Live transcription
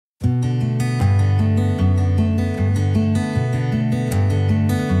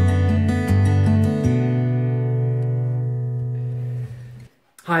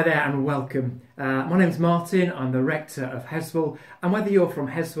Hi there and welcome. My name's Martin, I'm the rector of Heswall, and whether you're from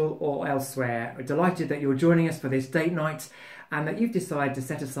Heswall or elsewhere, we're delighted that you're joining us for this date night and that you've decided to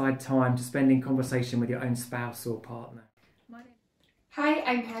set aside time to spend in conversation with your own spouse or partner. Hi,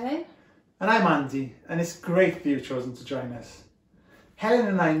 I'm Helen. And I'm Andy, and it's great that you've chosen to join us. Helen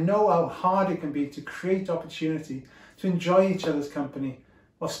and I know how hard it can be to create opportunity to enjoy each other's company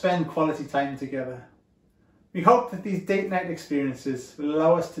or spend quality time together. We hope that these date night experiences will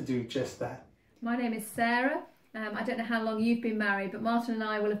allow us to do just that. My name is Sarah. I don't know how long you've been married, but Martin and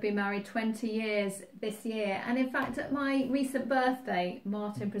I will have been married 20 years this year. And in fact, at my recent birthday,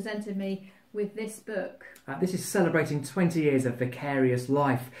 Martin presented me with this book. This is celebrating 20 years of vicarious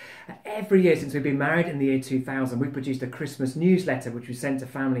life. Every year since we've been married in the year 2000, we've produced a Christmas newsletter which we sent to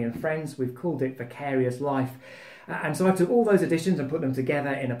family and friends. We've called it Vicarious Life. And so I took all those editions and put them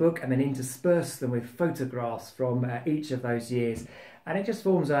together in a book and then interspersed them with photographs from each of those years. And it just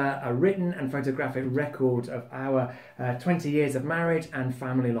forms a written and photographic record of our 20 years of marriage and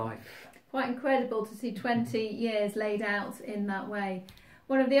family life. Quite incredible to see 20 years laid out in that way.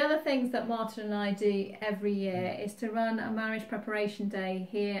 One of the other things that Martin and I do every year is to run a marriage preparation day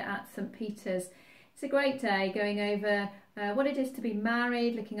here at St Peter's. It's a great day going over what it is to be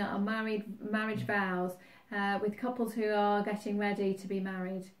married, looking at our marriage vows with couples who are getting ready to be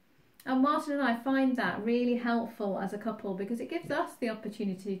married. And Martin and I find that really helpful as a couple because it gives us the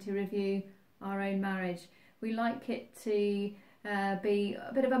opportunity to review our own marriage. We like it to be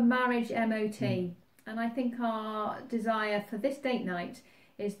a bit of a marriage MOT. And I think our desire for this date night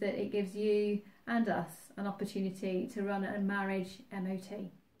is that it gives you and us an opportunity to run a marriage MOT.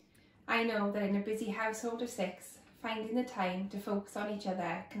 I know that in a busy household of 6, finding the time to focus on each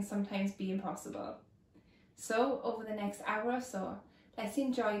other can sometimes be impossible. So, over the next hour or so, let's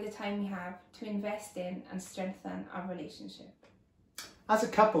enjoy the time we have to invest in and strengthen our relationship. As a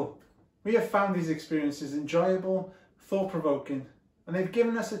couple, we have found these experiences enjoyable, thought-provoking, and they've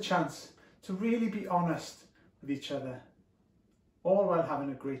given us a chance to really be honest with each other, all while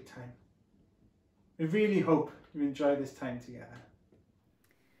having a great time. We really hope you enjoy this time together.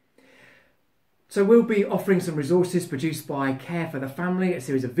 So we'll be offering some resources produced by Care for the Family, a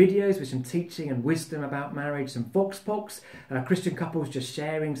series of videos with some teaching and wisdom about marriage, some vox pops, Christian couples just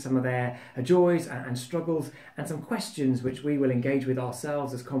sharing some of their joys and struggles, and some questions which we will engage with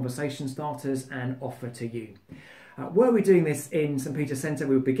ourselves as conversation starters and offer to you. Were we doing this in St Peter's Centre,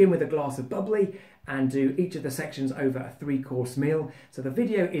 we would begin with a glass of bubbly and do each of the sections over a 3-course meal. So the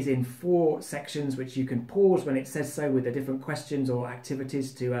video is in 4 sections which you can pause when it says so with the different questions or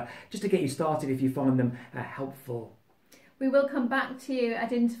activities to just to get you started if you find them helpful. We will come back to you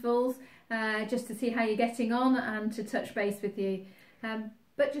at intervals just to see how you're getting on and to touch base with you.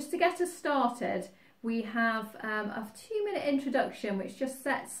 But just to get us started, we have a 2-minute introduction which just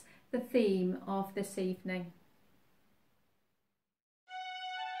sets the theme of this evening.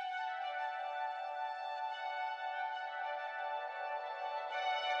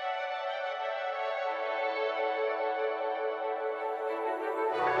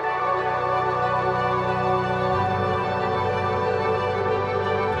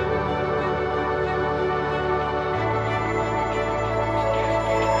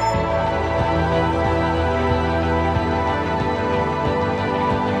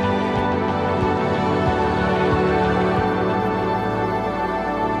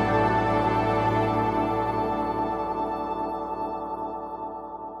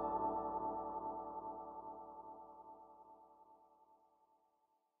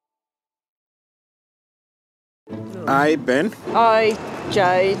 I, Ben. I,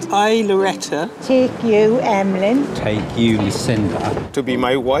 Jade. I, Loretta. Take you, Emlyn. Take you, Lucinda. To be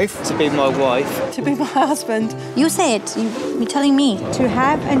my wife. To be my wife. To be my husband. You say it. You're telling me. To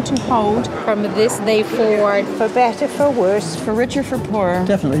have and to hold. From this day forward. For better, for worse. For richer, for poorer.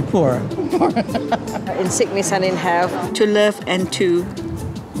 Definitely poorer. In sickness and in health. To love and to...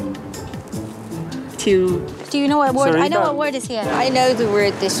 Do you know what word? I know what word is here. I know the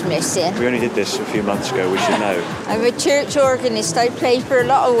word dismissing. We only did this a few months ago, we should know. I'm a church organist. I play for a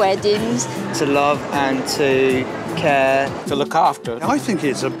lot of weddings. To love and to care. To look after. I think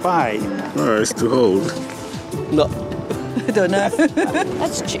it's a bay. Oh, it's to hold. No. I don't know.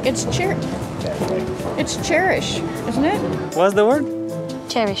 It's cherish, isn't it? What's the word?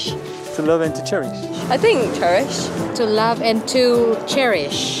 Cherish. To love and to cherish. I think cherish. To love and to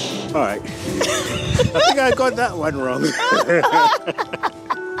cherish. All right. I think I got that one wrong.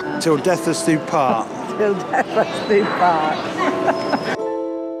 Till death us do part. Till death us do part.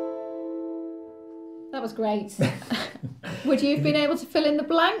 That was great. Would you have been able to fill in the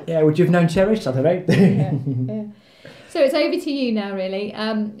blank? Yeah, would you have known cherish? I don't know. Yeah. So it's over to you now, really.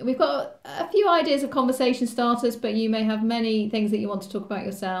 We've got a few ideas of conversation starters, but you may have many things that you want to talk about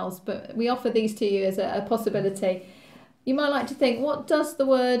yourselves. But we offer these to you as a possibility. You might like to think, what does the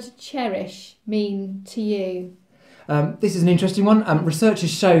word cherish mean to you? This is an interesting one. Research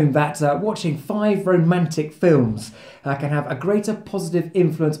has shown that watching 5 romantic films can have a greater positive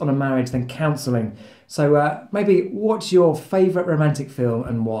influence on a marriage than counselling. So maybe what's your favourite romantic film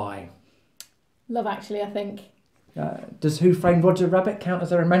and why? Love Actually, I think. Does Who Framed Roger Rabbit count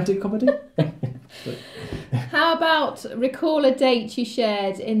as a romantic comedy? How about recall a date you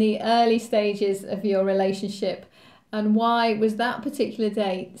shared in the early stages of your relationship, and why was that particular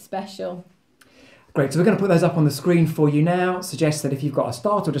date special? Great, so we're going to put those up on the screen for you now. Suggest that if you've got a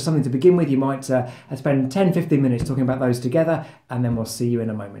start or just something to begin with, you might spend 10-15 minutes talking about those together, and then we'll see you in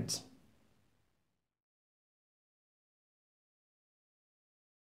a moment.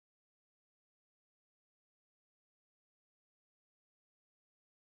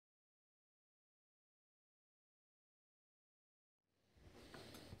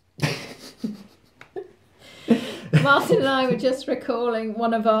 Martin and I were just recalling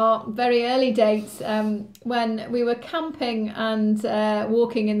one of our very early dates when we were camping and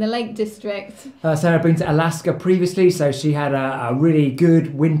walking in the Lake District. Sarah had been to Alaska previously, so she had a really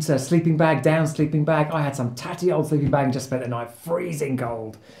good winter sleeping bag, down sleeping bag. I had some tatty old sleeping bag and just spent the night freezing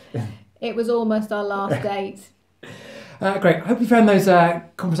cold. It was almost our last date. Great. I hope you found those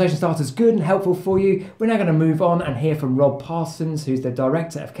conversation starters good and helpful for you. We're now going to move on and hear from Rob Parsons, who's the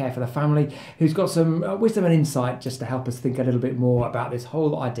Director of Care for the Family, who's got some wisdom and insight just to help us think a little bit more about this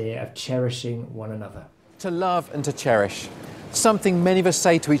whole idea of cherishing one another. To love and to cherish. Something many of us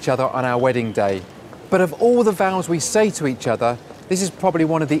say to each other on our wedding day. But of all the vows we say to each other, this is probably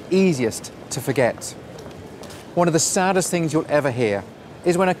one of the easiest to forget. One of the saddest things you'll ever hear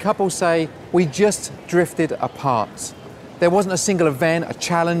is when a couple say, "We just drifted apart." There wasn't a single event, a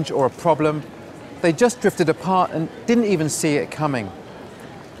challenge or a problem. They just drifted apart and didn't even see it coming.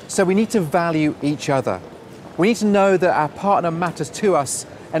 So we need to value each other. We need to know that our partner matters to us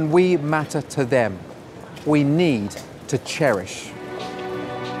and we matter to them. We need to cherish.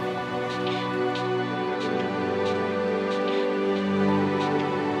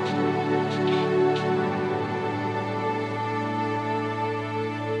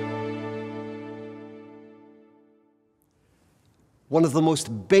 One of the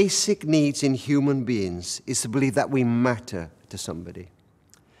most basic needs in human beings is to believe that we matter to somebody.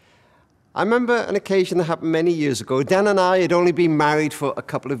 I remember an occasion that happened many years ago. Dan and I had only been married for a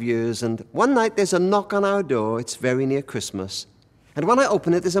couple of years, and one night there's a knock on our door. It's very near Christmas. And when I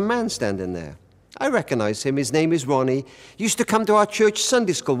open it, there's a man standing there. I recognize him. His name is Ronnie. He used to come to our church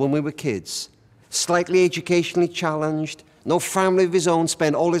Sunday school when we were kids. Slightly educationally challenged, no family of his own,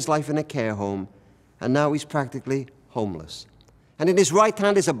 spent all his life in a care home, and now he's practically homeless. And in his right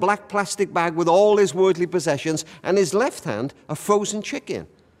hand is a black plastic bag with all his worldly possessions, and his left hand, a frozen chicken.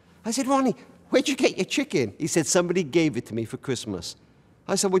 I said, "Ronnie, where'd you get your chicken?" He said, "Somebody gave it to me for Christmas."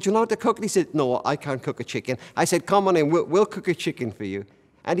 I said, "Would you know how to cook it?" He said, "No, I can't cook a chicken." I said, "Come on in, we'll cook a chicken for you."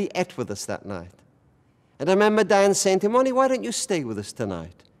 And he ate with us that night. And I remember Dan saying to him, "Ronnie, why don't you stay with us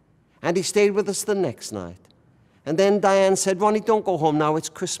tonight?" And he stayed with us the next night. And then Diane said, "Ronnie, don't go home now, it's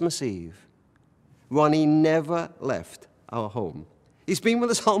Christmas Eve." Ronnie never left our home. He's been with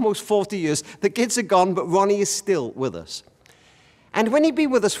us almost 40 years. The kids are gone, but Ronnie is still with us. And when he'd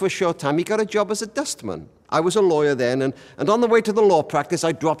been with us for a short time, he got a job as a dustman. I was a lawyer then, and on the way to the law practice,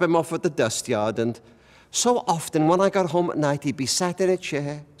 I'd drop him off at the dust yard. And so often, when I got home at night, he'd be sat in a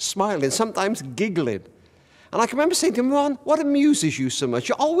chair, smiling, sometimes giggling. And I can remember saying to him, "Ron, what amuses you so much?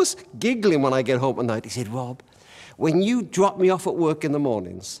 You're always giggling when I get home at night." He said, "Rob, when you drop me off at work in the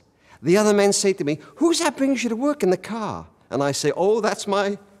mornings, the other men say to me, 'Who's that brings you to work in the car?' And I say, 'Oh, that's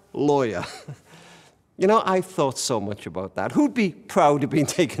my lawyer.'" You know, I thought so much about that. Who'd be proud of being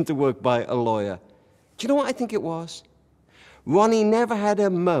taken to work by a lawyer? Do you know what I think it was? Ronnie never had a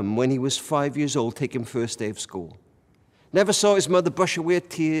mum when he was 5 years old take him first day of school. Never saw his mother brush away a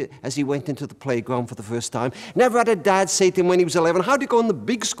tear as he went into the playground for the first time. Never had a dad say to him when he was 11, "How'd you go in the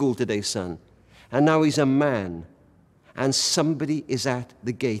big school today, son?" And now he's a man. And somebody is at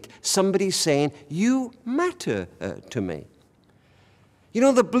the gate. Somebody's saying, "You matter to me." You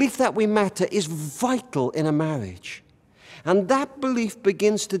know, the belief that we matter is vital in a marriage. And that belief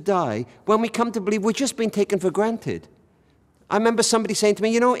begins to die when we come to believe we're just being taken for granted. I remember somebody saying to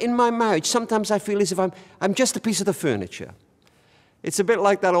me, "You know, in my marriage, sometimes I feel as if I'm just a piece of the furniture." It's a bit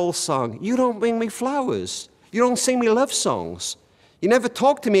like that old song, "You don't bring me flowers. You don't sing me love songs. You never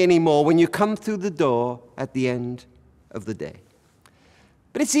talk to me anymore when you come through the door at the end of the day."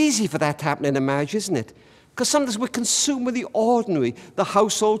 But it's easy for that to happen in a marriage, isn't it? Because sometimes we're consumed with the ordinary, the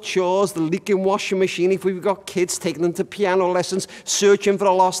household chores, the leaking washing machine, if we've got kids, taking them to piano lessons, searching for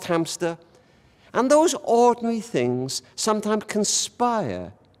a lost hamster. And those ordinary things sometimes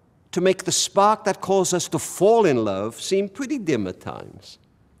conspire to make the spark that causes us to fall in love seem pretty dim at times.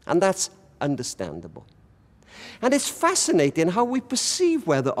 And that's understandable. And it's fascinating how we perceive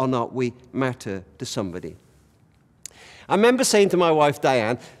whether or not we matter to somebody. I remember saying to my wife,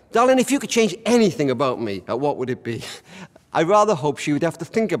 Diane, darling, if you could change anything about me, what would it be? I rather hoped she would have to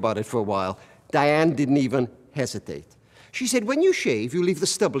think about it for a while. Diane didn't even hesitate. She said, when you shave, you leave the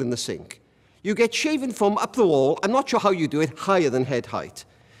stubble in the sink. You get shaving foam up the wall, I'm not sure how you do it, higher than head height.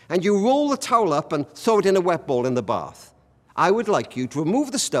 And you roll the towel up and throw it in a wet ball in the bath. I would like you to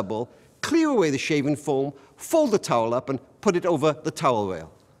remove the stubble, clear away the shaving foam, fold the towel up and put it over the towel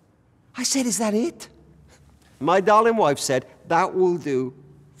rail. I said, is that it? My darling wife said, that will do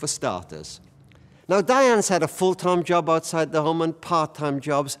for starters. Now, Diane's had a full-time job outside the home and part-time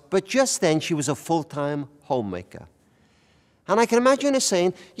jobs, but just then she was a full-time homemaker. And I can imagine her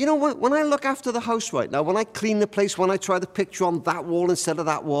saying, you know, when I look after the house right now, when I clean the place, when I try the picture on that wall instead of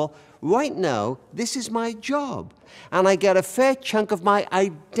that wall, right now, this is my job. And I get a fair chunk of my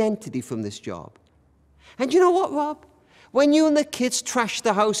identity from this job. And you know what, Rob? When you and the kids trash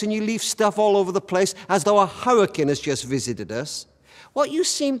the house and you leave stuff all over the place as though a hurricane has just visited us, what you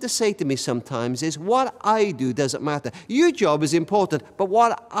seem to say to me sometimes is, what I do doesn't matter. Your job is important, but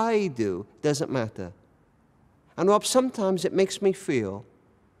what I do doesn't matter. And Rob, sometimes it makes me feel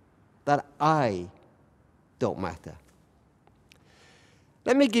that I don't matter.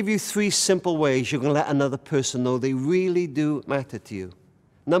 Let me give you 3 simple ways you can let another person know they really do matter to you.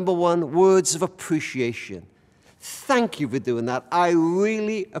 Number 1, words of appreciation. Thank you for doing that. I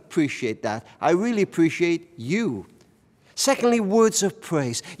really appreciate that. I really appreciate you. Secondly, words of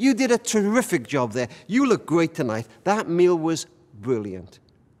praise. You did a terrific job there. You look great tonight. That meal was brilliant.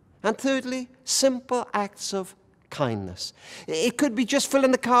 And thirdly, simple acts of kindness. It could be just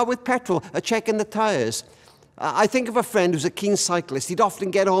filling the car with petrol or checking the tires. I think of a friend who's a keen cyclist. He'd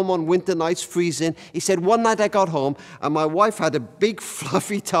often get home on winter nights freezing. He said, one night I got home and my wife had a big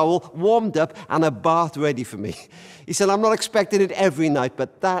fluffy towel warmed up and a bath ready for me. He said, I'm not expecting it every night,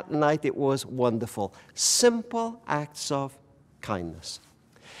 but that night it was wonderful. Simple acts of kindness.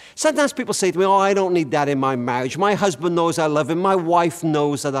 Sometimes people say to me, oh, I don't need that in my marriage. My husband knows I love him. My wife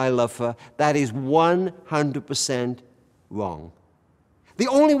knows that I love her. That is 100% wrong. The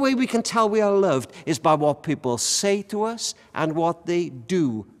only way we can tell we are loved is by what people say to us and what they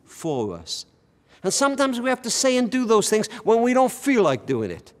do for us. And sometimes we have to say and do those things when we don't feel like doing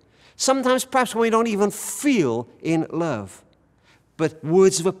it. Sometimes perhaps when we don't even feel in love. But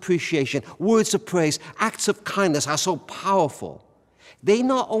words of appreciation, words of praise, acts of kindness are so powerful. They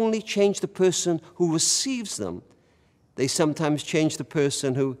not only change the person who receives them, they sometimes change the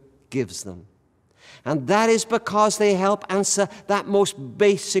person who gives them. And that is because they help answer that most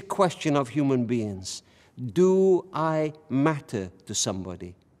basic question of human beings. Do I matter to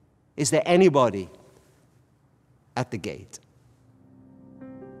somebody? Is there anybody at the gate?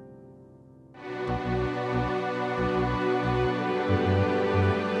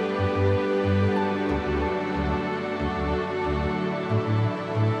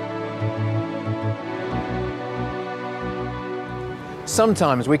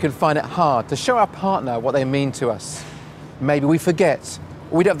 Sometimes we can find it hard to show our partner what they mean to us. Maybe we forget,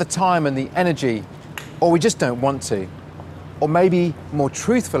 or we don't have the time and the energy, or we just don't want to. Or maybe, more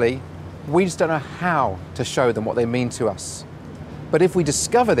truthfully, we just don't know how to show them what they mean to us. But if we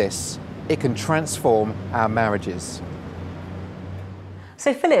discover this, it can transform our marriages.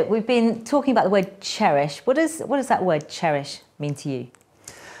 So Philip, we've been talking about the word cherish. What does that word cherish mean to you?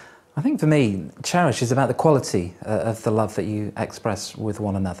 I think for me, cherish is about the quality of the love that you express with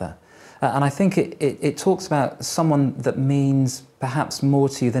one another. And I think it talks about someone that means perhaps more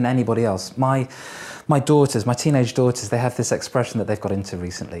to you than anybody else. My daughters, my teenage daughters, they have this expression that they've got into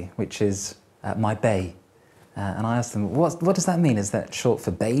recently, which is my bae. And I asked them, what does that mean? Is that short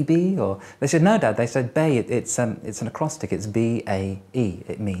for baby? Or they said, no, Dad. They said, bae, it's an acrostic. It's B-A-E.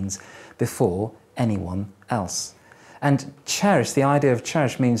 It means before anyone else. And cherish, the idea of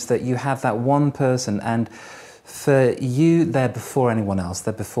cherish means that you have that one person, and for you, they're before anyone else.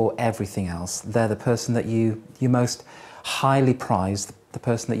 They're before everything else. They're the person that you most highly prize, the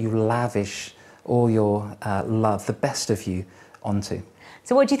person that you lavish all your love, the best of you, onto.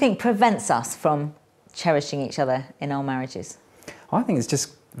 So what do you think prevents us from cherishing each other in our marriages? I think it's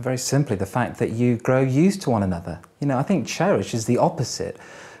just very simply the fact that you grow used to one another. You know, I think cherish is the opposite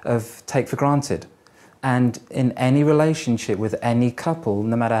of take for granted. And in any relationship with any couple,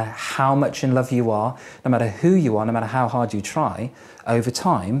 no matter how much in love you are, no matter who you are, no matter how hard you try, over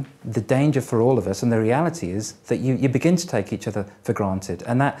time, the danger for all of us, and the reality is that you begin to take each other for granted.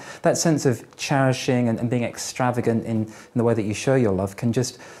 And that sense of cherishing and being extravagant in the way that you show your love can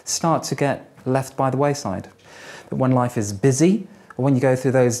just start to get left by the wayside. But when life is busy, or when you go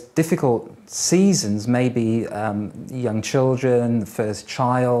through those difficult seasons, maybe young children, first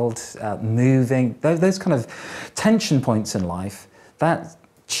child, moving, those kind of tension points in life, that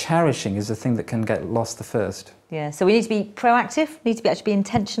cherishing is the thing that can get lost the first. Yeah, so we need to be proactive, need to actually be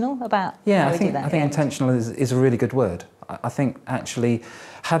intentional about how we do that. I think intentional is a really good word. I think actually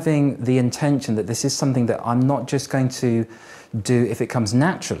having the intention that this is something that I'm not just going to do if it comes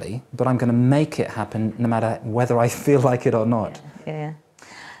naturally, but I'm going to make it happen no matter whether I feel like it or not. Yeah.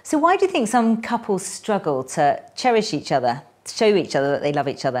 So why do you think some couples struggle to cherish each other, to show each other that they love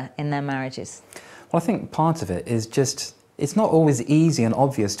each other in their marriages? Well, I think part of it is just, it's not always easy and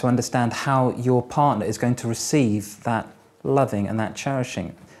obvious to understand how your partner is going to receive that loving and that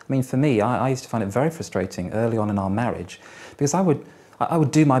cherishing. I mean, for me, I used to find it very frustrating early on in our marriage because I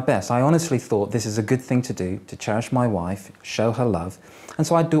would do my best. I honestly thought this is a good thing to do, to cherish my wife, show her love. And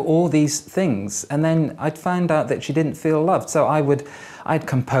so I'd do all these things, and then I'd find out that she didn't feel loved. So I'd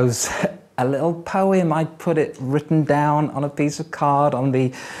compose a little poem, I'd put it written down on a piece of card on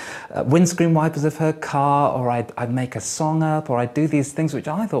the windscreen wipers of her car, or I'd make a song up, or I'd do these things which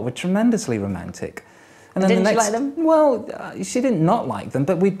I thought were tremendously romantic. And then didn't she like them? Well, she did not like them,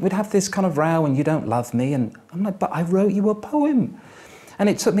 but we'd have this kind of row and you don't love me, and I'm like, but I wrote you a poem. And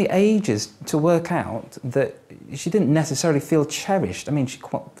it took me ages to work out that she didn't necessarily feel cherished. I mean, she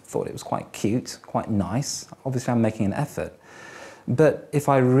thought it was quite cute, quite nice. Obviously, I'm making an effort. But if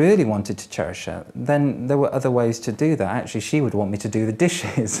I really wanted to cherish her, then there were other ways to do that. Actually, she would want me to do the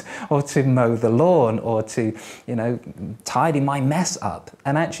dishes or to mow the lawn or to, tidy my mess up.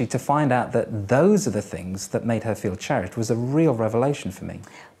 And actually to find out that those are the things that made her feel cherished was a real revelation for me.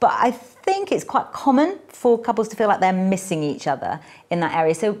 But I think it's quite common for couples to feel like they're missing each other in that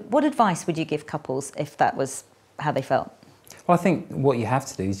area. So what advice would you give couples if that was how they felt? Well, I think what you have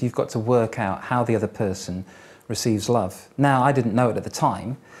to do is you've got to work out how the other person receives love. Now, I didn't know it at the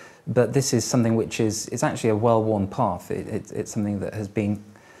time, but this is something which is actually a well-worn path. It's something that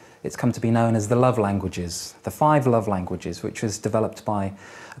it's come to be known as the love languages, the 5 love languages, which was developed by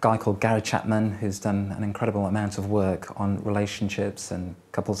a guy called Gary Chapman, who's done an incredible amount of work on relationships and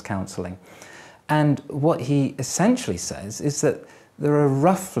couples counselling. And what he essentially says is that there are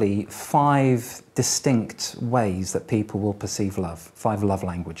roughly 5 distinct ways that people will perceive love, 5 love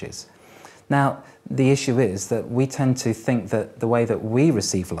languages. Now, the issue is that we tend to think that the way that we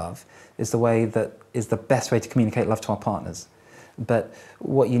receive love is the way that is the best way to communicate love to our partners. But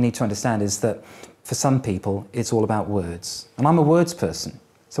what you need to understand is that for some people, it's all about words. And I'm a words person.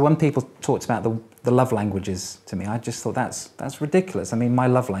 So when people talked about the love languages to me, I just thought that's ridiculous. I mean, my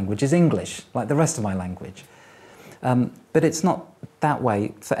love language is English, like the rest of my language. But it's not that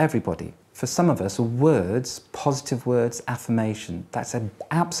way for everybody. For some of us, words, positive words, affirmation, that's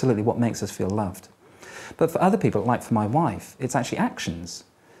absolutely what makes us feel loved. But for other people, like for my wife, it's actually actions.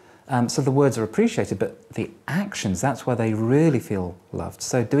 So the words are appreciated, but the actions, that's where they really feel loved.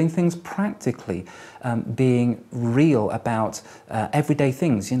 So doing things practically, being real about everyday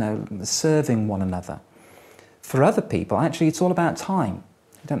things, serving one another. For other people, actually, it's all about time.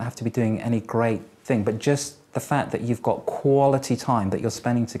 You don't have to be doing any great thing, but just the fact that you've got quality time that you're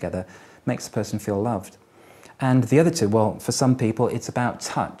spending together makes the person feel loved. And the other 2, well, for some people, it's about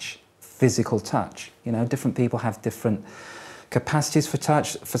touch, physical touch. Different people have different capacities for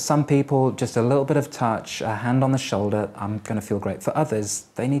touch. For some people, just a little bit of touch, a hand on the shoulder, I'm going to feel great. For others,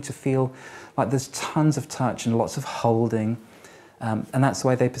 they need to feel like there's tons of touch and lots of holding, and that's the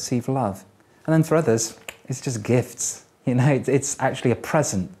way they perceive love. And then for others, it's just gifts. It's actually a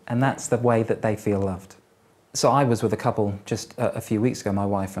present, and that's the way that they feel loved. So I was with a couple just a few weeks ago, my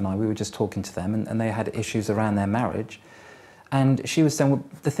wife and I, we were just talking to them, and they had issues around their marriage. And she was saying, well,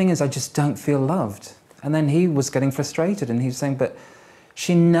 the thing is, I just don't feel loved. And then he was getting frustrated, and he was saying, but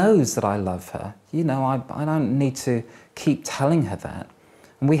she knows that I love her. I don't need to keep telling her that.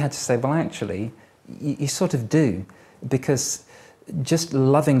 And we had to say, well, actually, you sort of do, because just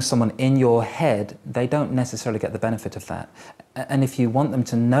loving someone in your head, they don't necessarily get the benefit of that. And if you want them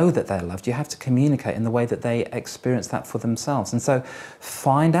to know that they're loved, you have to communicate in the way that they experience that for themselves. And so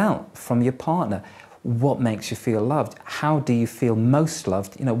find out from your partner, what makes you feel loved? How do you feel most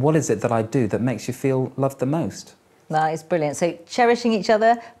loved? What is it that I do that makes you feel loved the most? That is brilliant. So cherishing each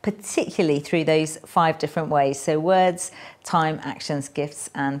other, particularly through those 5 different ways. So words, time, actions, gifts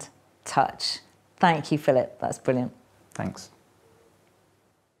and touch. Thank you, Philip. That's brilliant. Thanks.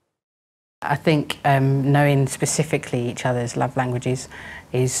 I think knowing specifically each other's love languages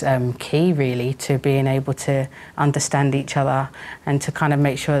is key, really, to being able to understand each other and to kind of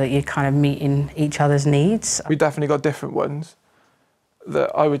make sure that you're kind of meeting each other's needs. We definitely got different ones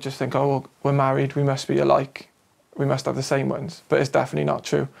that I would just think, oh, well, we're married, we must be alike, we must have the same ones, but it's definitely not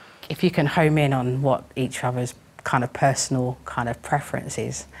true. If you can home in on what each other's kind of personal kind of preference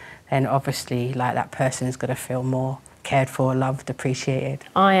is, then obviously like that person is going to feel more cared for, loved, appreciated.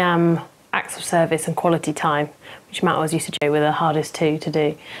 I am acts of service and quality time, which Matt always used to do, were the hardest two to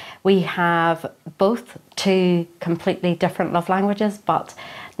do. We have both two completely different love languages, but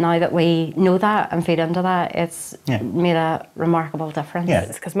now that we know that and feed into that, it's made a remarkable difference. Yeah.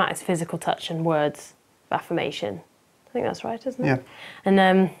 It's because Matt is physical touch and words of affirmation. I think that's right, isn't it? Yeah.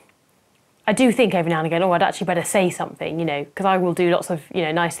 And I do think every now and again, oh, I'd actually better say something, you know, because I will do lots of, you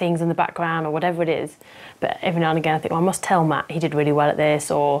know, nice things in the background or whatever it is. But every now and again I think, well, I must tell Matt he did really well at this,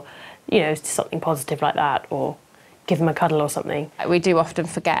 or, you know, something positive like that, or give him a cuddle or something. We do often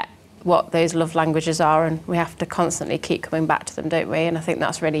forget what those love languages are, and we have to constantly keep coming back to them, don't we? And I think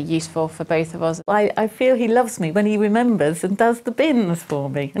that's really useful for both of us. I feel he loves me when he remembers and does the bins for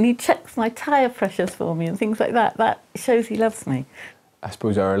me, and he checks my tyre pressures for me and things like that. That shows he loves me. I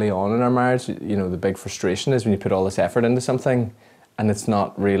suppose early on in our marriage, you know, the big frustration is when you put all this effort into something and it's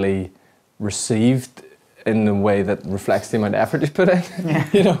not really received in a way that reflects the amount of effort you put in,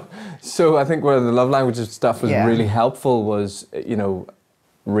 you know. So I think where the love languages stuff was really helpful was, you know,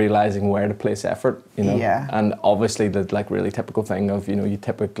 realising where to place effort, you know. And obviously the like really typical thing of, you know, you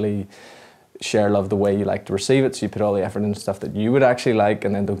typically share love the way you like to receive it, so you put all the effort into stuff that you would actually like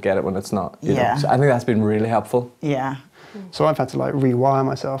and then don't get it when it's not, you know. So I think that's been really helpful. Yeah. So I've had to like rewire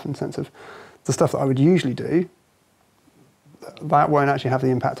myself in the sense of the stuff that I would usually do, that won't actually have the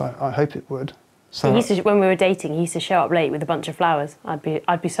impact I hope it would. So he used to, when we were dating, he used to show up late with a bunch of flowers. I'd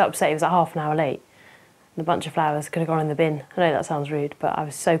be so upset he was like half an hour late. And a bunch of flowers could have gone in the bin. I know that sounds rude, but I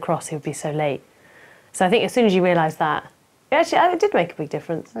was so cross he would be so late. So I think as soon as you realise that, it did make a big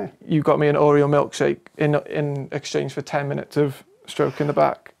difference. Yeah. You got me an Oreo milkshake in exchange for 10 minutes of stroking the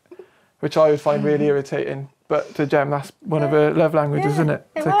back, which I would find really irritating. But to Jem, that's one of her love languages, isn't it?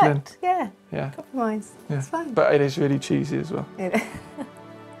 It Tickling. worked, yeah. Yeah. Compromise. Yeah. It's fine. But it is really cheesy as well.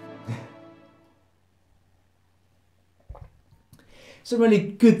 Some really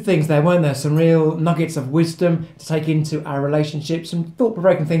good things there, weren't there? Some real nuggets of wisdom to take into our relationships, some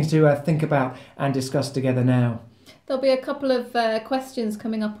thought-provoking things to think about and discuss together now. There'll be a couple of questions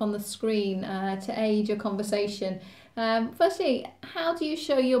coming up on the screen to aid your conversation. Firstly, how do you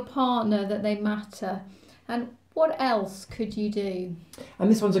show your partner that they matter? And what else could you do? And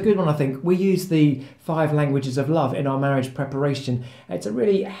this one's a good one, I think. We use the 5 languages of love in our marriage preparation. It's a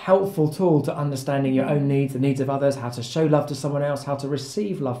really helpful tool to understanding your own needs, the needs of others, how to show love to someone else, how to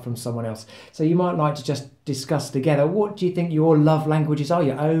receive love from someone else. So you might like to just discuss together, what do you think your love languages are,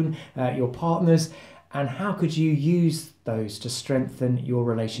 your own, your partner's, and how could you use those to strengthen your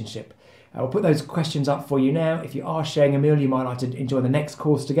relationship? We'll put those questions up for you now. If you are sharing a meal, you might like to enjoy the next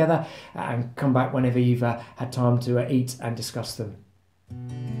course together and come back whenever you've had time to eat and discuss them.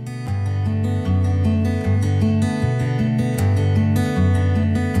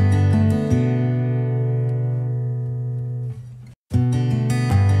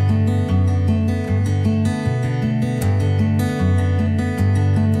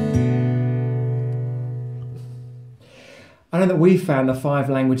 I know that we found the 5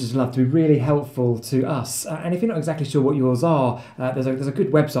 languages of love to be really helpful to us. And if you're not exactly sure what yours are, there's a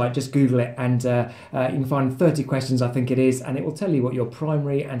good website, just Google it, and you can find 30 questions, I think it is, and it will tell you what your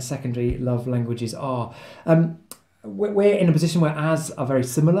primary and secondary love languages are. We're in a position where ours are very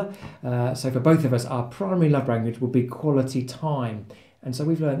similar. So for both of us, our primary love language will be quality time. And so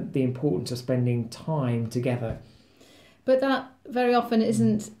we've learned the importance of spending time together. But that very often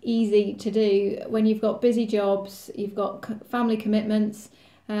isn't easy to do when you've got busy jobs, you've got family commitments,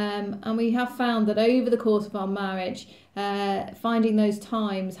 and we have found that over the course of our marriage, finding those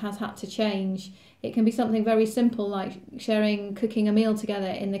times has had to change. It can be something very simple like cooking a meal together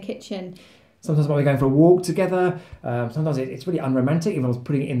in the kitchen. Sometimes we're going for a walk together. Sometimes it's really unromantic. Involves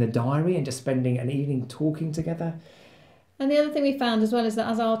putting it in the diary and just spending an evening talking together. And the other thing we found as well is that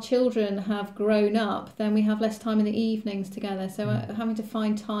as our children have grown up, then we have less time in the evenings together. So having to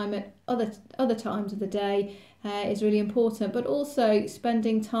find time at other times of the day is really important. But also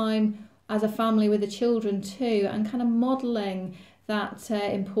spending time as a family with the children too, and kind of modelling that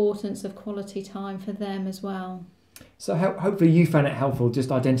importance of quality time for them as well. So hopefully you found it helpful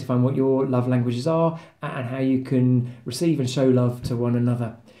just identifying what your love languages are and how you can receive and show love to one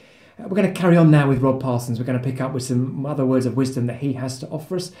another. We're going to carry on now with Rob Parsons. We're going to pick up with some other words of wisdom that he has to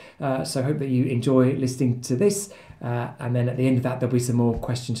offer us. So I hope that you enjoy listening to this. And then at the end of that, there'll be some more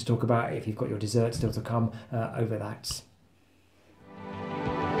questions to talk about if you've got your dessert still to come over that.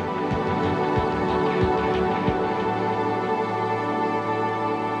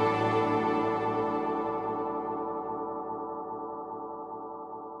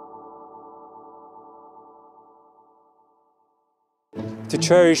 To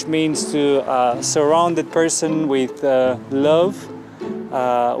cherish means to surround that person with love,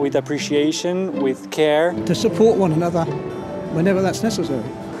 with appreciation, with care. To support one another whenever that's necessary.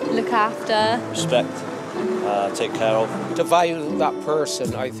 Look after. Respect, take care of. To value that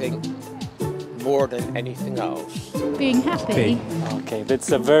person, I think, more than anything else. Being happy. Okay, that's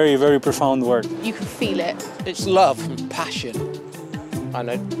a very, very profound word. You can feel it. It's love and passion, and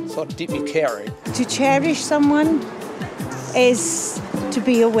it's sort of deeply caring. To cherish someone is to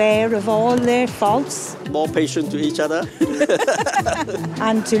be aware of all their faults. More patient to each other.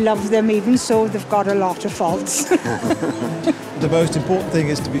 And to love them even so they've got a lot of faults. The most important thing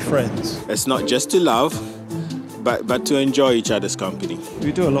is to be friends. It's not just to love, but to enjoy each other's company.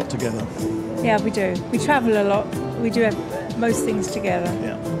 We do a lot together. Yeah, we do. We travel a lot. We do most things together.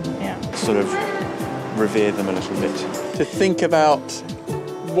 Yeah. Sort of revere them a little bit. To think about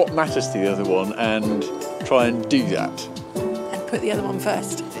what matters to the other one and try and do that. Put the other one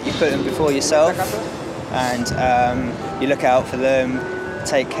first. You put them before yourself and you look out for them,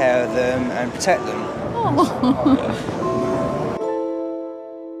 take care of them and protect them.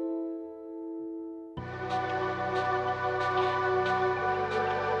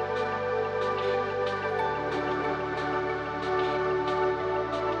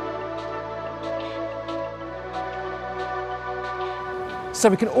 So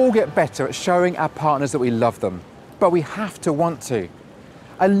we can all get better at showing our partners that we love them, but we have to want to.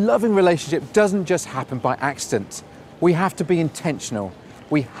 A loving relationship doesn't just happen by accident. We have to be intentional.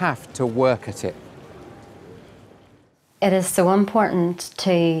 We have to work at it. It is so important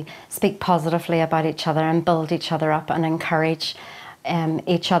to speak positively about each other and build each other up and encourage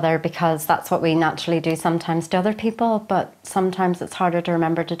each other, because that's what we naturally do sometimes to other people, but sometimes it's harder to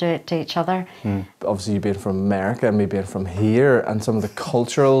remember to do it to each other. Obviously, you being from America and me being from here, and some of the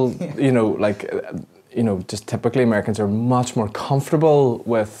cultural, just typically Americans are much more comfortable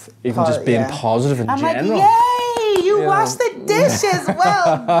with even just being positive in general. Like, yay! You washed the dishes.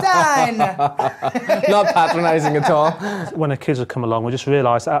 Well done. Not patronising at all. When the kids have come along, we just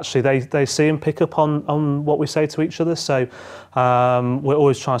realised actually they see and pick up on what we say to each other. So we're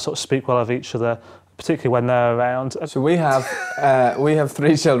always trying to sort of speak well of each other, particularly when they're around. So we have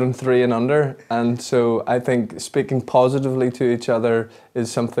 3 children, 3 and under, and so I think speaking positively to each other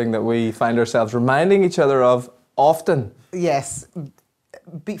is something that we find ourselves reminding each other of often. Yes,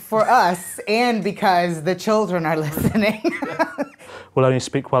 for us and because the children are listening. We'll only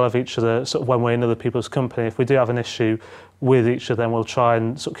speak well of each other sort of when we're in other people's company. If we do have an issue with each other, then we'll try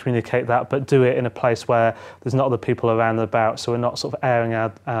and sort of communicate that, but do it in a place where there's not other people around and about, so we're not sort of airing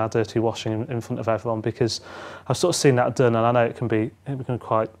our dirty washing in front of everyone, because I've sort of seen that done, and I know it can be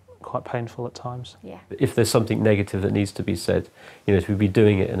quite painful at times. Yeah. If there's something negative that needs to be said, to be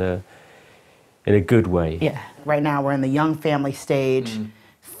doing it in a good way. Yeah. Right now we're in the young family stage.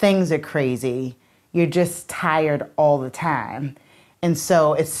 Things are crazy. You're just tired all the time. And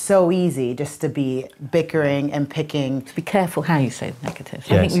so it's so easy just to be bickering and picking. Be careful how you say the negatives.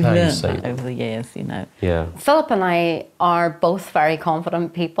 Yes, I think we've how you learned say that over the years, Yeah. Philip and I are both very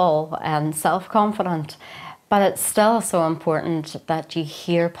confident people and self-confident, but it's still so important that you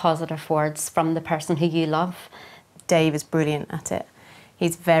hear positive words from the person who you love. Dave is brilliant at it.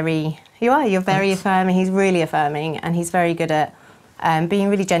 You're very affirming, he's really affirming, and he's very good at being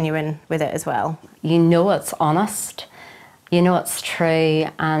really genuine with it as well. You know it's honest, you know it's true,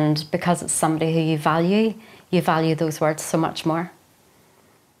 and because it's somebody who you value those words so much more.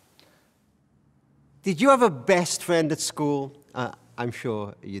 Did you have a best friend at school? I'm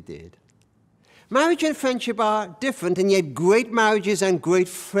sure you did. Marriage and friendship are different, and yet great marriages and great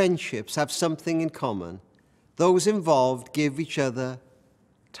friendships have something in common. Those involved give each other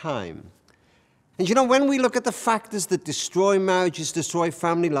time. And when we look at the factors that destroy marriages, destroy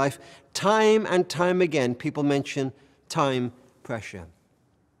family life, time and time again, people mention time pressure.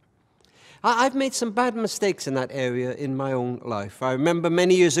 I've made some bad mistakes in that area in my own life. I remember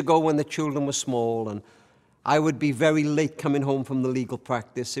many years ago when the children were small and I would be very late coming home from the legal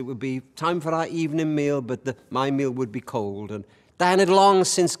practice. It would be time for our evening meal, but my meal would be cold. And Diane had long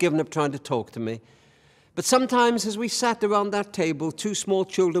since given up trying to talk to me. But sometimes as we sat around that table, 2 small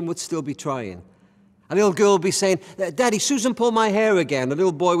children would still be trying. A little girl would be saying, Daddy, Susan pulled my hair again. A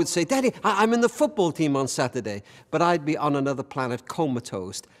little boy would say, Daddy, I'm in the football team on Saturday. But I'd be on another planet,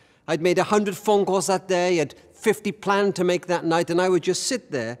 comatose. I'd made 100 phone calls that day, had 50 planned to make that night, and I would just sit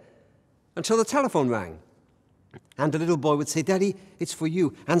there until the telephone rang. And the little boy would say, Daddy, it's for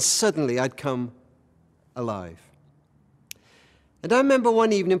you. And suddenly I'd come alive. And I remember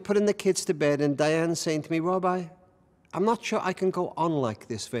one evening putting the kids to bed and Diane saying to me, Rob, I'm not sure I can go on like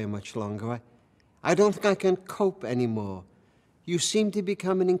this very much longer. I don't think I can cope anymore. You seem to be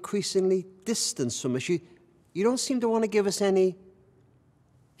becoming increasingly distant from us. You don't seem to want to give us any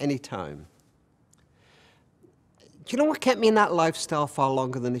time. Do you know what kept me in that lifestyle far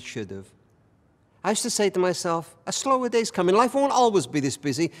longer than it should have? I used to say to myself, a slower day's coming. Life won't always be this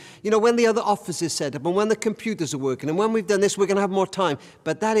busy. You know, when the other office is set up and when the computers are working and when we've done this, we're going to have more time.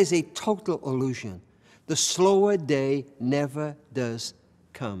 But that is a total illusion. The slower day never does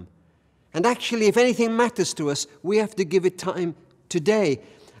come. And actually, if anything matters to us, we have to give it time today.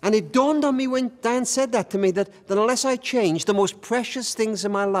 And it dawned on me when Dan said that to me, that unless I change, the most precious things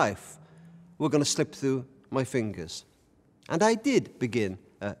in my life were going to slip through my fingers. And I did begin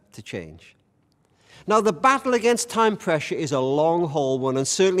to change. Now, the battle against time pressure is a long haul one, and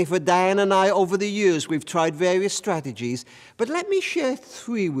certainly for Diane and I, over the years, we've tried various strategies. But let me share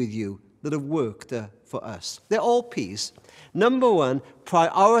 3 with you that have worked for us. They're all P's. Number 1,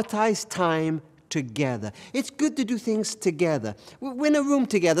 prioritize time together. It's good to do things together. We're in a room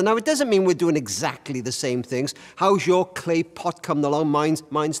together. Now, it doesn't mean we're doing exactly the same things. How's your clay pot coming along?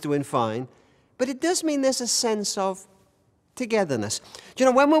 Mine's doing fine. But it does mean there's a sense of togetherness. Do you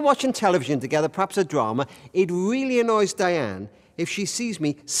know, when we're watching television together, perhaps a drama, it really annoys Diane if she sees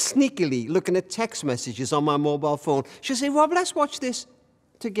me sneakily looking at text messages on my mobile phone. She'll say, Rob, let's watch this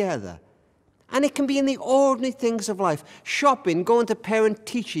together. And it can be in the ordinary things of life. Shopping, going to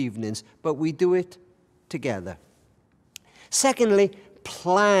parent-teacher evenings, but we do it together. Secondly,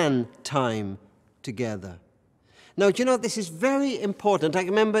 plan time together. Now, do you know, this is very important. I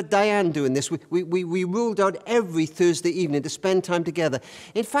remember Diane doing this. We ruled out every Thursday evening to spend time together.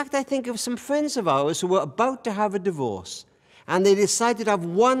 In fact, I think of some friends of ours who were about to have a divorce, and they decided to have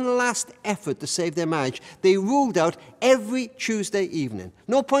one last effort to save their marriage. They ruled out every Tuesday evening.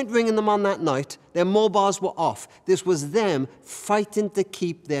 No point ringing them on that night. Their mobiles were off. This was them fighting to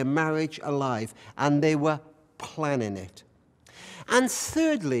keep their marriage alive, and they were planning it. And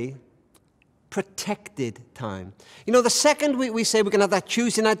thirdly, protected time. You know, the second we say we're going to have that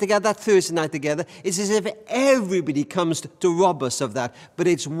Tuesday night together, that Thursday night together, it's as if everybody comes to rob us of that. But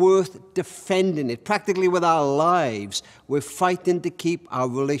it's worth defending it. Practically with our lives, we're fighting to keep our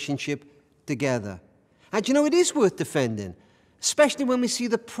relationship together. And you know, it is worth defending, especially when we see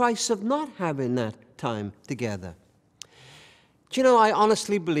the price of not having that time together. Do you know, I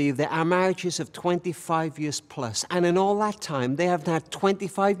honestly believe that our marriages of 25 years plus, and in all that time, they have had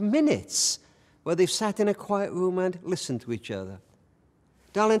 25 minutes where they've sat in a quiet room and listened to each other.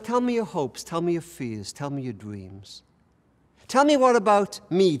 Darling, tell me your hopes, tell me your fears, tell me your dreams. Tell me what about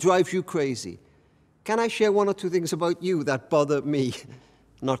me drives you crazy. Can I share 1 or 2 things about you that bother me?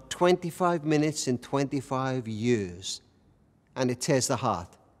 Not 25 minutes in 25 years. And it tears the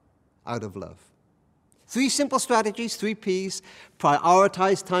heart out of love. 3 simple strategies, 3 P's.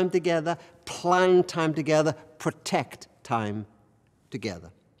 Prioritize time together, plan time together, protect time together.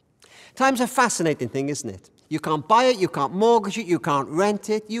 Time's a fascinating thing, isn't it? You can't buy it, you can't mortgage it, you can't rent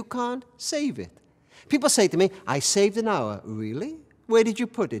it, you can't save it. People say to me, I saved an hour. Really? Where did you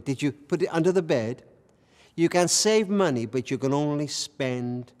put it? Did you put it under the bed? You can save money, but you can only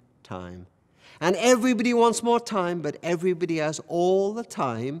spend time. And everybody wants more time, but everybody has all the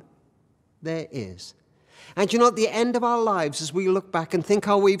time there is. And you know, at the end of our lives, as we look back and think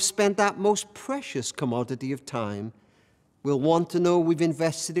how we've spent that most precious commodity of time, we'll want to know we've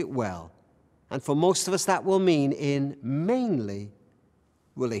invested it well. And for most of us, that will mean in mainly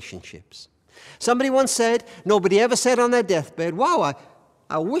relationships. Somebody once said, nobody ever said on their deathbed, wow,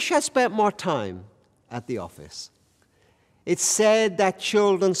 I wish I spent more time at the office. It's said that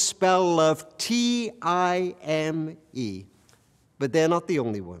children spell love Time, but they're not the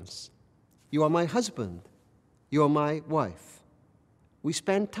only ones. You are my husband. You are my wife. We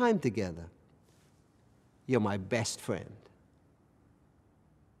spend time together. You're my best friend.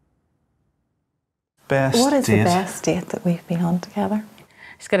 What is the best date that we've been on together?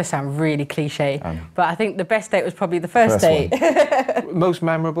 It's going to sound really cliche, but I think the best date was probably the first date. Most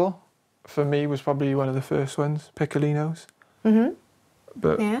memorable for me was probably one of the first ones, Piccolinos.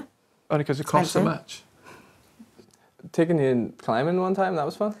 But yeah. Only because it cost so much. Taking you in climbing one time, that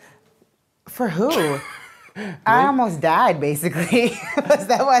was fun. For who? I almost died, basically. Was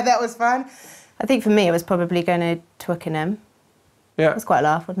that why that was fun? I think for me it was probably going to Twickenham. Yeah. It was quite a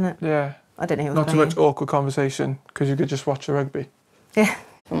laugh, wasn't it? Yeah. I don't know who was Not too playing. much awkward conversation because you could just watch the rugby. Yeah.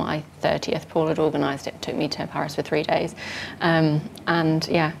 For my 30th, Paul had organised it, took me to Paris for 3 days. And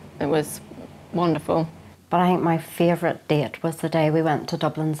yeah, it was wonderful. But I think my favourite date was the day we went to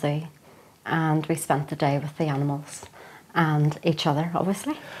Dublin Zoo and we spent the day with the animals and each other,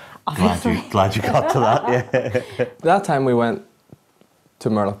 obviously. Glad you got to that, yeah. That time we went to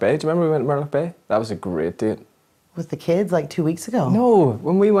Murlough Bay. Do you remember we went to Murlough Bay? That was a great date. With the kids, like 2 weeks ago? No,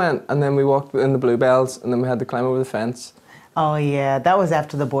 when we went and then we walked in the bluebells and then we had to climb over the fence. Oh yeah, that was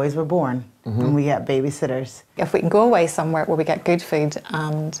after the boys were born, when we got babysitters. If we can go away somewhere where we get good food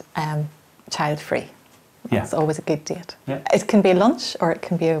and child-free, that's always a good date. Yeah. It can be lunch or it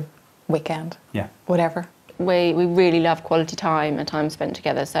can be a weekend. Yeah. Whatever. We really love quality time and time spent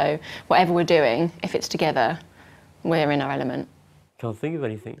together, so whatever we're doing, if it's together, we're in our element. Can't think of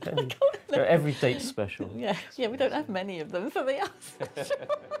anything, can you? Every date's special. Yeah, we don't have many of them, so they are special.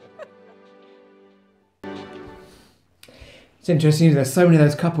 It's interesting, there's so many of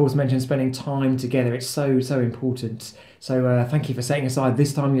those couples mentioned spending time together. It's so important. So thank you for setting aside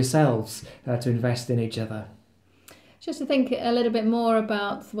this time yourselves to invest in each other. Just to think a little bit more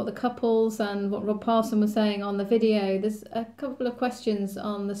about what the couples and what Rob Parson was saying on the video, there's a couple of questions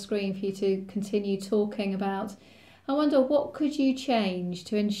on the screen for you to continue talking about. I wonder, what could you change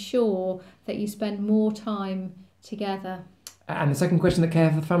to ensure that you spend more time together? And the second question that Care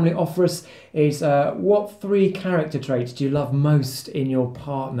for the Family offer us is, what 3 character traits do you love most in your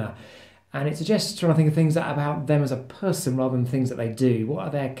partner? And it suggests trying to think of things about them as a person rather than things that they do. What are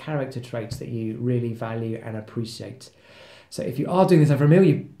their character traits that you really value and appreciate? So if you are doing this over a meal,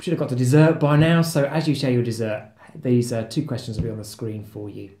 you should have got to dessert by now. So as you share your dessert, these 2 questions will be on the screen for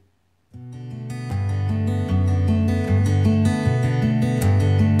you.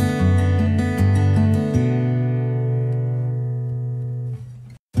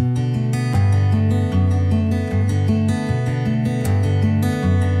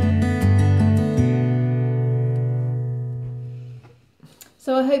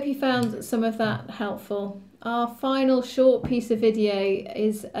 So I hope you found some of that helpful. Our final short piece of video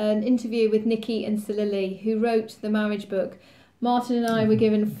is an interview with Nikki and Solili, who wrote the marriage book. Martin and I were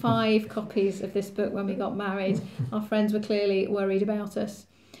given 5 copies of this book when we got married. Our friends were clearly worried about us.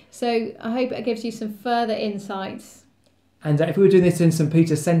 So I hope it gives you some further insights. And if we were doing this in St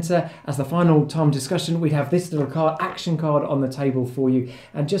Peter's Centre, as the final time discussion, we'd have this little card, action card on the table for you,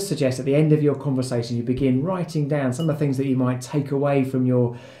 and just suggest at the end of your conversation you begin writing down some of the things that you might take away from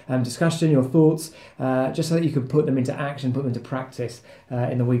your discussion, your thoughts, just so that you can put them into action, put them into practice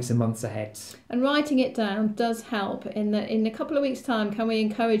in the weeks and months ahead. And writing it down does help in that in a couple of weeks' time, can we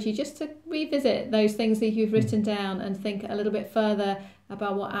encourage you just to revisit those things that you've written down and think a little bit further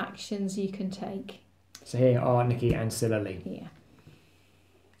about what actions you can take. So here are Nikki and Solili. Yeah.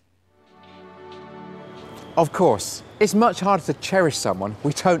 Of course, it's much harder to cherish someone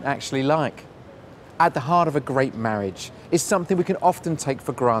we don't actually like. At the heart of a great marriage is something we can often take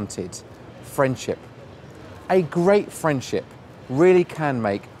for granted: friendship. A great friendship really can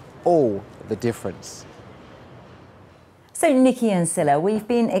make all the difference. So Nikki and Scylla, we've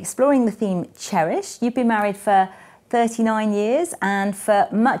been exploring the theme cherish. You've been married for 39 years and for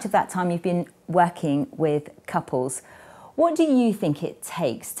much of that time you've been working with couples. What do you think it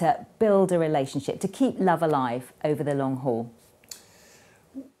takes to build a relationship, to keep love alive over the long haul?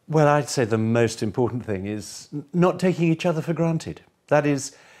 Well, I'd say the most important thing is not taking each other for granted. That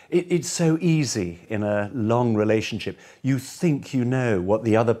is, it's so easy in a long relationship. You think you know what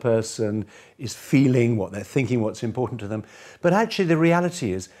the other person is feeling, what they're thinking, what's important to them. But actually the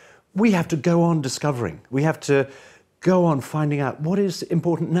reality is we have to go on discovering. We have to go on finding out what is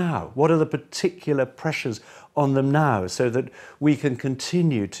important now, what are the particular pressures on them now, so that we can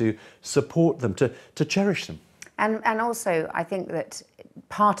continue to support them, to cherish them. And also, I think that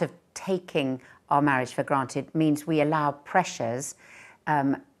part of taking our marriage for granted means we allow pressures,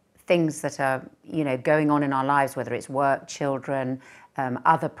 things that are, going on in our lives, whether it's work, children,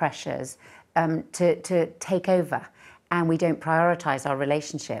 other pressures, to take over, and we don't prioritise our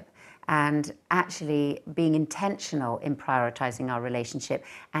relationship. And actually being intentional in prioritising our relationship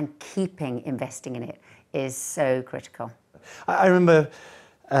and keeping investing in it is so critical. I remember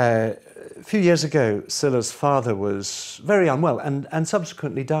a few years ago, Scylla's father was very unwell and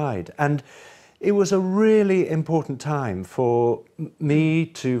subsequently died. And it was a really important time for me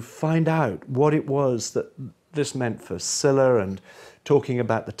to find out what it was that this meant for Scylla, and talking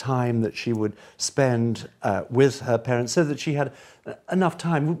about the time that she would spend with her parents so that she had enough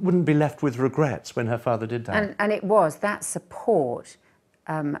time, wouldn't be left with regrets when her father did die. And it was that support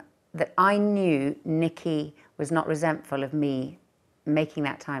that I knew Nikki was not resentful of me making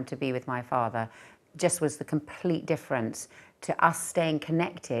that time to be with my father just was the complete difference to us staying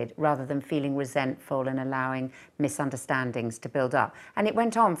connected rather than feeling resentful and allowing misunderstandings to build up. And it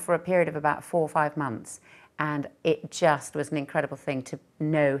went on for a period of about 4 or 5 months. And it just was an incredible thing to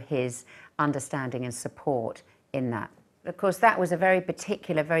know his understanding and support in that. Of course, that was a very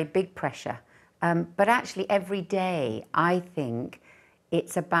particular, very big pressure. But actually every day, I think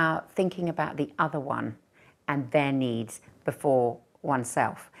it's about thinking about the other one and their needs before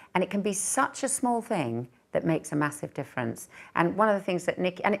oneself. And it can be such a small thing that makes a massive difference. And one of the things that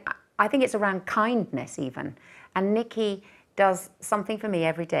Nikki, and I think it's around kindness even, and Nikki does something for me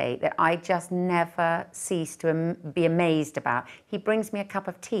every day that I just never cease to be amazed about. He brings me a cup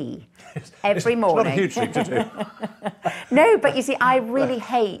of tea every morning. It's not a huge thing to do. No, but you see, I really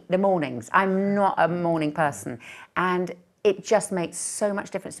hate the mornings. I'm not a morning person. And it just makes so much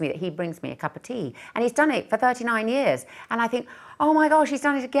difference to me that he brings me a cup of tea. And he's done it for 39 years. And I think, oh my gosh, he's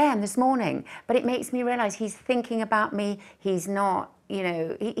done it again this morning. But it makes me realise he's thinking about me. He's not, you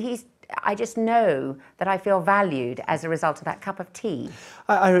know, I just know that I feel valued as a result of that cup of tea.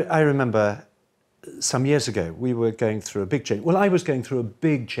 I remember some years ago, we were going through a big change. Well, I was going through a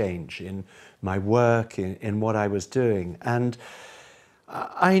big change in my work, in what I was doing. And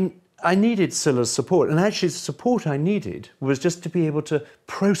I needed Scylla's support, and actually the support I needed was just to be able to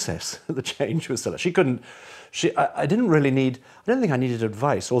process the change with Scylla. I don't think I needed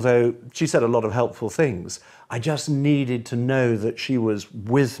advice, although she said a lot of helpful things. I just needed to know that she was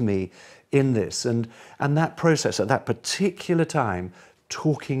with me in this, and that process at that particular time,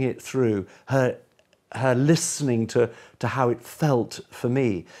 talking it through, her listening to how it felt for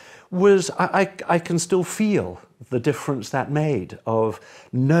me, was, I can still feel the difference that made of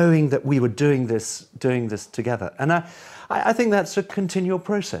knowing that we were doing this together. And I think that's a continual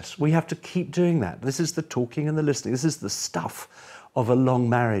process. We have to keep doing that. This is the talking and the listening. This is the stuff of a long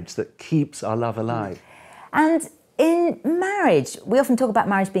marriage that keeps our love alive. And in marriage, we often talk about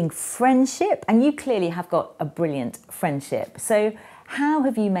marriage being friendship, and you clearly have got a brilliant friendship. So how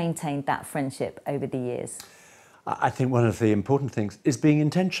have you maintained that friendship over the years? I think one of the important things is being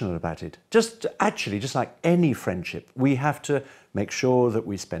intentional about it. Just like any friendship, we have to make sure that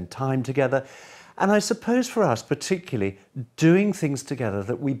we spend time together. And I suppose for us particularly, doing things together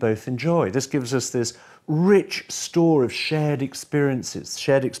that we both enjoy. This gives us this rich store of shared experiences.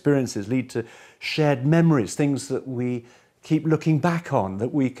 Shared experiences lead to shared memories, things that we keep looking back on,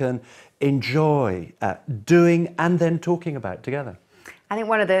 that we can enjoy doing and then talking about together. I think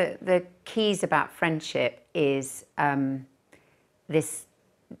one of the keys about friendship is this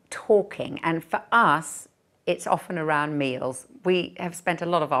talking. And for us, it's often around meals. We have spent a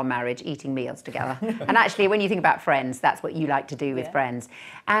lot of our marriage eating meals together. And actually, when you think about friends, that's what you like to do with friends.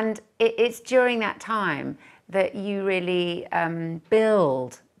 And it's during that time that you really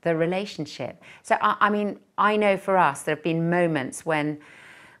build the relationship. So, I mean, I know for us, there have been moments when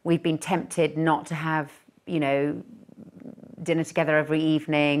we've been tempted not to have, you know, dinner together every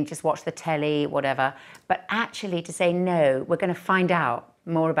evening, just watch the telly, whatever. But actually to say, no, we're going to find out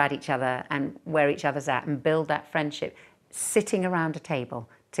more about each other and where each other's at and build that friendship, sitting around a table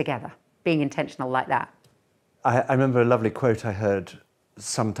together, being intentional like that. I remember a lovely quote I heard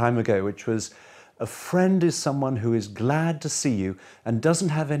some time ago, which was, "A friend is someone who is glad to see you and doesn't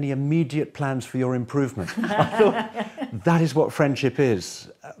have any immediate plans for your improvement." I thought that is what friendship is,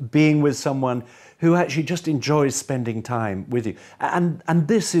 being with someone who actually just enjoys spending time with you. And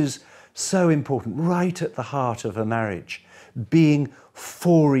this is so important, right at the heart of a marriage, being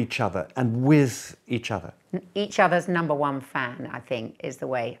for each other and with each other. Each other's number one fan, I think, is the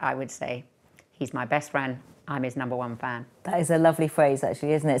way I would say. He's my best friend, I'm his number one fan. That is a lovely phrase,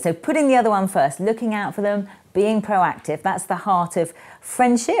 actually, isn't it? So putting the other one first, looking out for them, being proactive, that's the heart of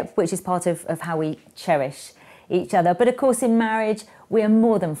friendship, which is part of how we cherish each other. But of course, in marriage, we are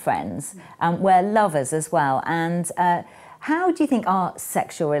more than friends. We're lovers as well. And how do you think our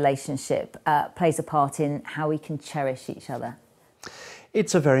sexual relationship plays a part in how we can cherish each other?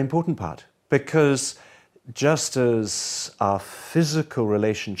 It's a very important part, because just as our physical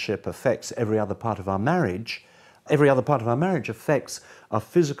relationship affects every other part of our marriage, every other part of our marriage affects our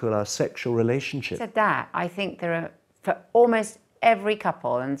physical, our sexual relationship. So that, I think there are, for almost every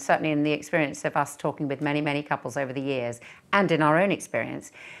couple, and certainly in the experience of us talking with many, many couples over the years, and in our own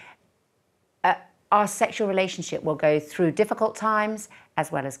experience, our sexual relationship will go through difficult times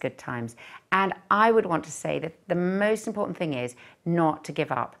as well as good times. And I would want to say that the most important thing is not to give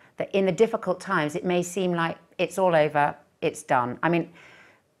up. That in the difficult times, it may seem like it's all over, it's done. I mean,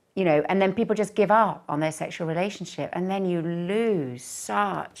 you know, and then people just give up on their sexual relationship, and then you lose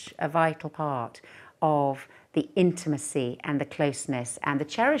such a vital part of the intimacy and the closeness and the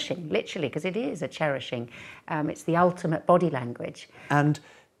cherishing, literally, because it is a cherishing. It's the ultimate body language. And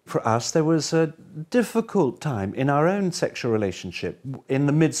for us, there was a difficult time in our own sexual relationship in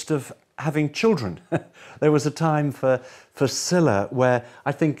the midst of having children. There was a time for Scylla where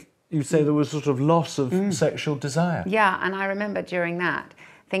I think you say there was sort of loss of sexual desire. Yeah, and I remember during that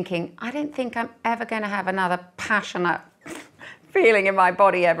thinking, I don't think I'm ever going to have another passionate feeling in my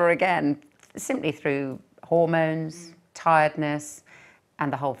body ever again, simply through hormones, tiredness,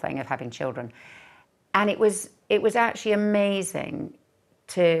 and the whole thing of having children. And it was actually amazing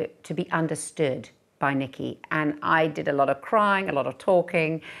to be understood by Nicky. And I did a lot of crying, a lot of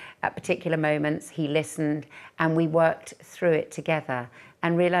talking at particular moments. He listened, and we worked through it together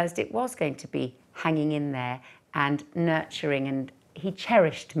and realised it was going to be hanging in there and nurturing, and he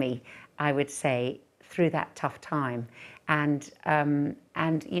cherished me, I would say, through that tough time. And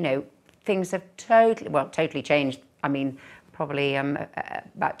you know, things have totally changed. I mean, probably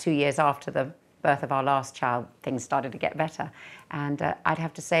about 2 years after the birth of our last child, things started to get better. And I'd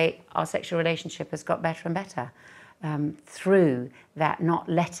have to say our sexual relationship has got better and better through that, not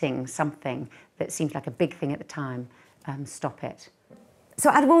letting something that seemed like a big thing at the time stop it. So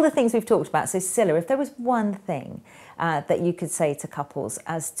out of all the things we've talked about, so Scylla, if there was one thing that you could say to couples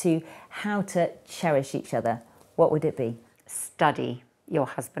as to how to cherish each other, what would it be? Study your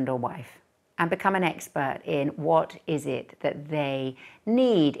husband or wife and become an expert in what is it that they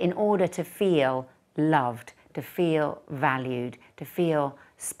need in order to feel loved, to feel valued, to feel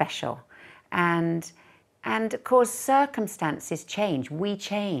special. And of course, circumstances change. We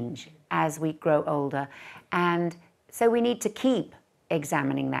change as we grow older. And so we need to keep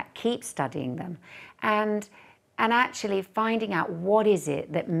examining that, keep studying them, and actually finding out what is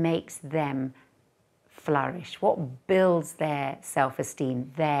it that makes them flourish, what builds their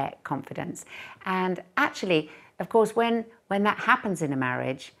self-esteem, their confidence. And actually, of course, when that happens in a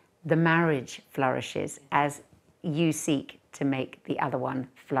marriage, the marriage flourishes as you seek to make the other one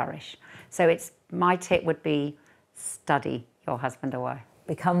flourish. So my tip would be study your husband or wife.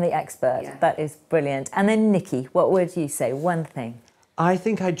 Become the expert. Yeah. That is brilliant. And then Nicky, what would you say? One thing. I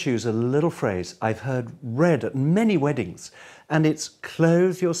think I'd choose a little phrase I've heard read at many weddings, and it's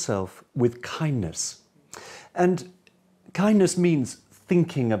clothe yourself with kindness. And kindness means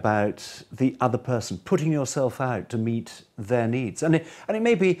thinking about the other person, putting yourself out to meet their needs. And it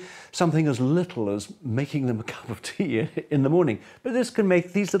may be something as little as making them a cup of tea in the morning, but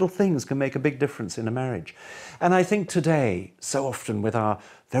these little things can make a big difference in a marriage. And I think today, so often with our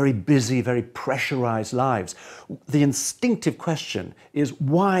very busy, very pressurized lives, the instinctive question is,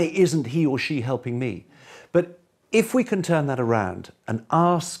 why isn't he or she helping me? But if we can turn that around and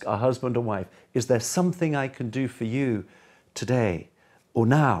ask our husband or wife, is there something I can do for you today or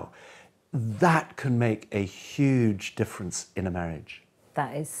now? That can make a huge difference in a marriage.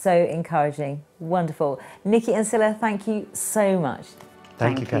 That is so encouraging. Wonderful. Nicky and Scylla, thank you so much.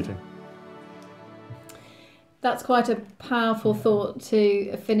 Thank you, Catherine. That's quite a powerful thought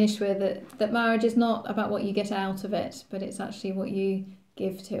to finish with, that marriage is not about what you get out of it, but it's actually what you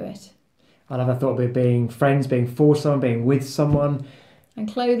give to it. I love that thought of being friends, being for someone, being with someone. And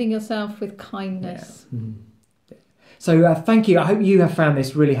clothing yourself with kindness. Yeah. Mm. So thank you. I hope you have found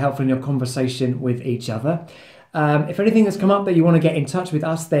this really helpful in your conversation with each other. If anything has come up that you want to get in touch with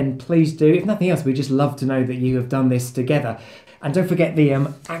us, then please do. If nothing else, we'd just love to know that you have done this together. And don't forget the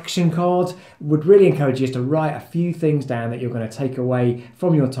action card. Would really encourage you to write a few things down that you're going to take away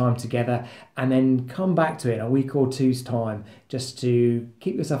from your time together, and then come back to it in a week or two's time, just to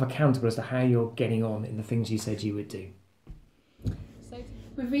keep yourself accountable as to how you're getting on in the things you said you would do.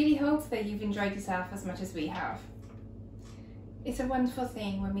 We really hope that you've enjoyed yourself as much as we have. It's a wonderful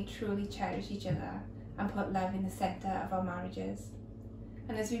thing when we truly cherish each other and put love in the centre of our marriages.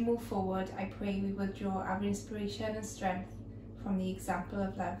 And as we move forward, I pray we will draw our inspiration and strength from the example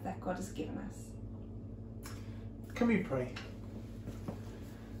of love that God has given us. Can we pray?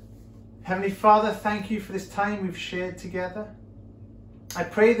 Heavenly Father, thank you for this time we've shared together. I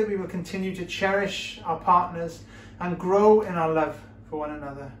pray that we will continue to cherish our partners and grow in our love for one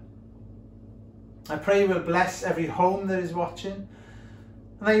another. I pray you will bless every home that is watching,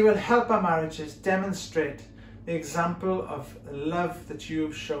 and that you will help our marriages demonstrate the example of the love that you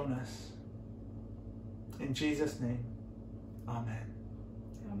have shown us. In Jesus' name, amen.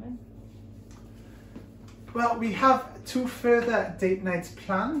 Amen. Well, we have 2 further date nights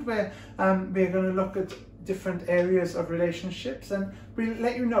planned where we're going to look at different areas of relationships, and we'll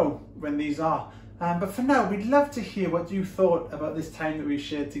let you know when these are. But for now, we'd love to hear what you thought about this time that we've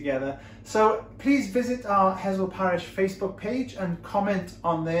shared together. So please visit our Heswall Parish Facebook page and comment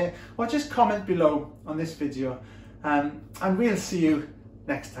on there, or just comment below on this video. And we'll see you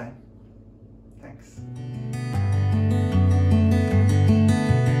next time. Thanks.